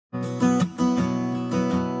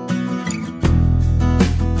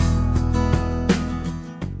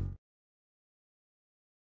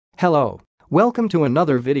Hello, welcome to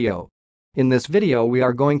another video. In this video we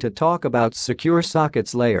are going to talk about Secure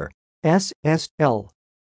Sockets Layer, SSL.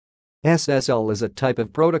 SSL is a type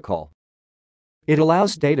of protocol. It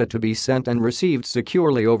allows data to be sent and received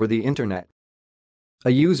securely over the internet.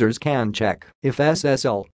 Users can check if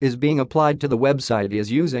SSL is being applied to the website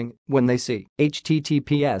is using when they see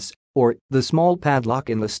HTTPS or the small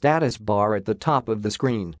padlock in the status bar at the top of the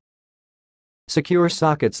screen. Secure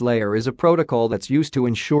Sockets Layer is a protocol that's used to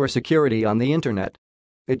ensure security on the internet.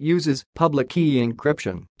 It uses public key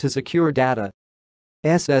encryption to secure data.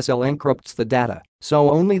 SSL encrypts the data, so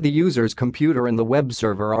only the user's computer and the web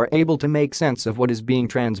server are able to make sense of what is being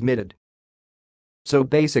transmitted. So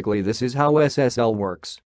basically this is how SSL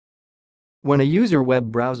works. When a user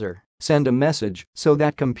web browser send a message so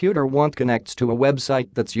that computer connects to a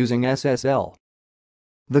website that's using SSL.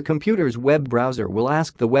 The computer's web browser will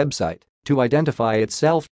ask the website to identify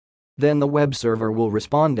itself. Then the web server will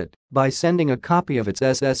respond it by sending a copy of its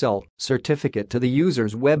SSL certificate to the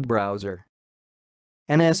user's web browser.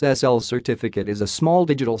 An SSL certificate is a small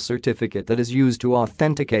digital certificate that is used to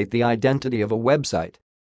authenticate the identity of a website.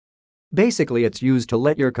 Basically, it's used to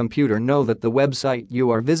let your computer know that the website you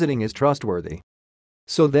are visiting is trustworthy.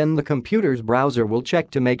 So then the computer's browser will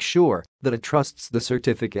check to make sure that it trusts the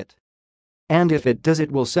certificate. And if it does,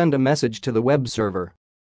 it will send a message to the web server.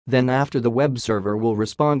 Then after, the web server will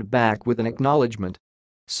respond back with an acknowledgement.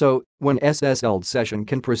 So, when SSL session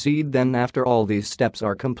can proceed then after all these steps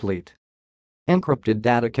are complete. Encrypted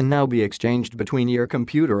data can now be exchanged between your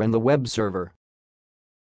computer and the web server.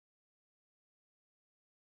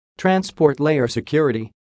 Transport Layer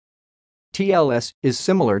Security. TLS is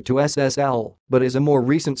similar to SSL but is a more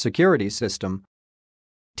recent security system.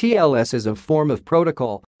 TLS is a form of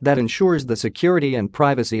protocol that ensures the security and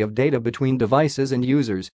privacy of data between devices and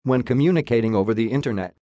users when communicating over the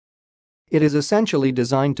internet. It is essentially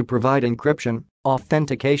designed to provide encryption,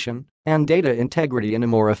 authentication, and data integrity in a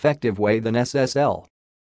more effective way than SSL.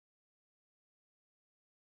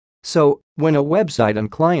 So, when a website and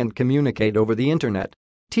client communicate over the internet,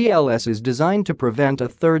 TLS is designed to prevent a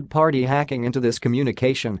third party hacking into this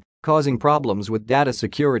communication, causing problems with data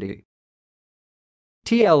security.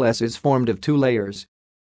 TLS is formed of two layers.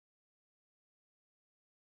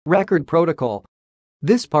 Record protocol.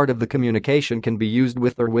 This part of the communication can be used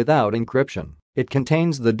with or without encryption. It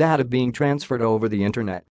contains the data being transferred over the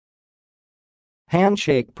internet.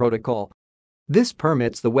 Handshake protocol. This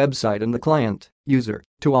permits the website and the client, user,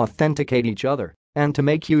 to authenticate each other and to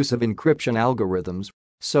make use of encryption algorithms.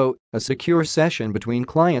 So, a secure session between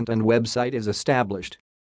client and website is established.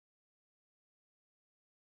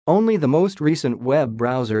 Only the most recent web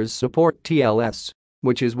browsers support TLS,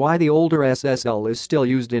 which is why the older SSL is still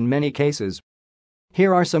used in many cases.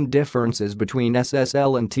 Here are some differences between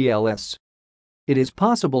SSL and TLS. It is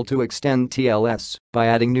possible to extend TLS by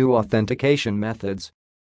adding new authentication methods.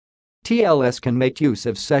 TLS can make use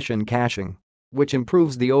of session caching, which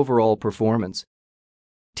improves the overall performance.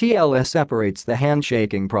 TLS separates the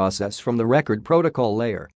handshaking process from the record protocol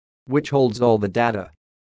layer, which holds all the data.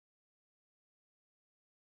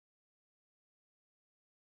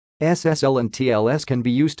 SSL and TLS can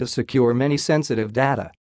be used to secure many sensitive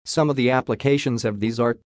data. Some of the applications of these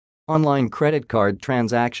are online credit card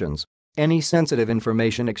transactions, any sensitive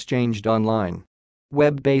information exchanged online,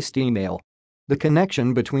 web-based email, the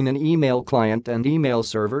connection between an email client and email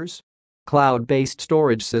servers, cloud-based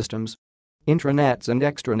storage systems, intranets and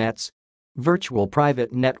extranets, virtual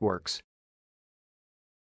private networks.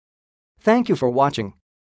 Thank you for watching.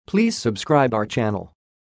 Please subscribe our channel.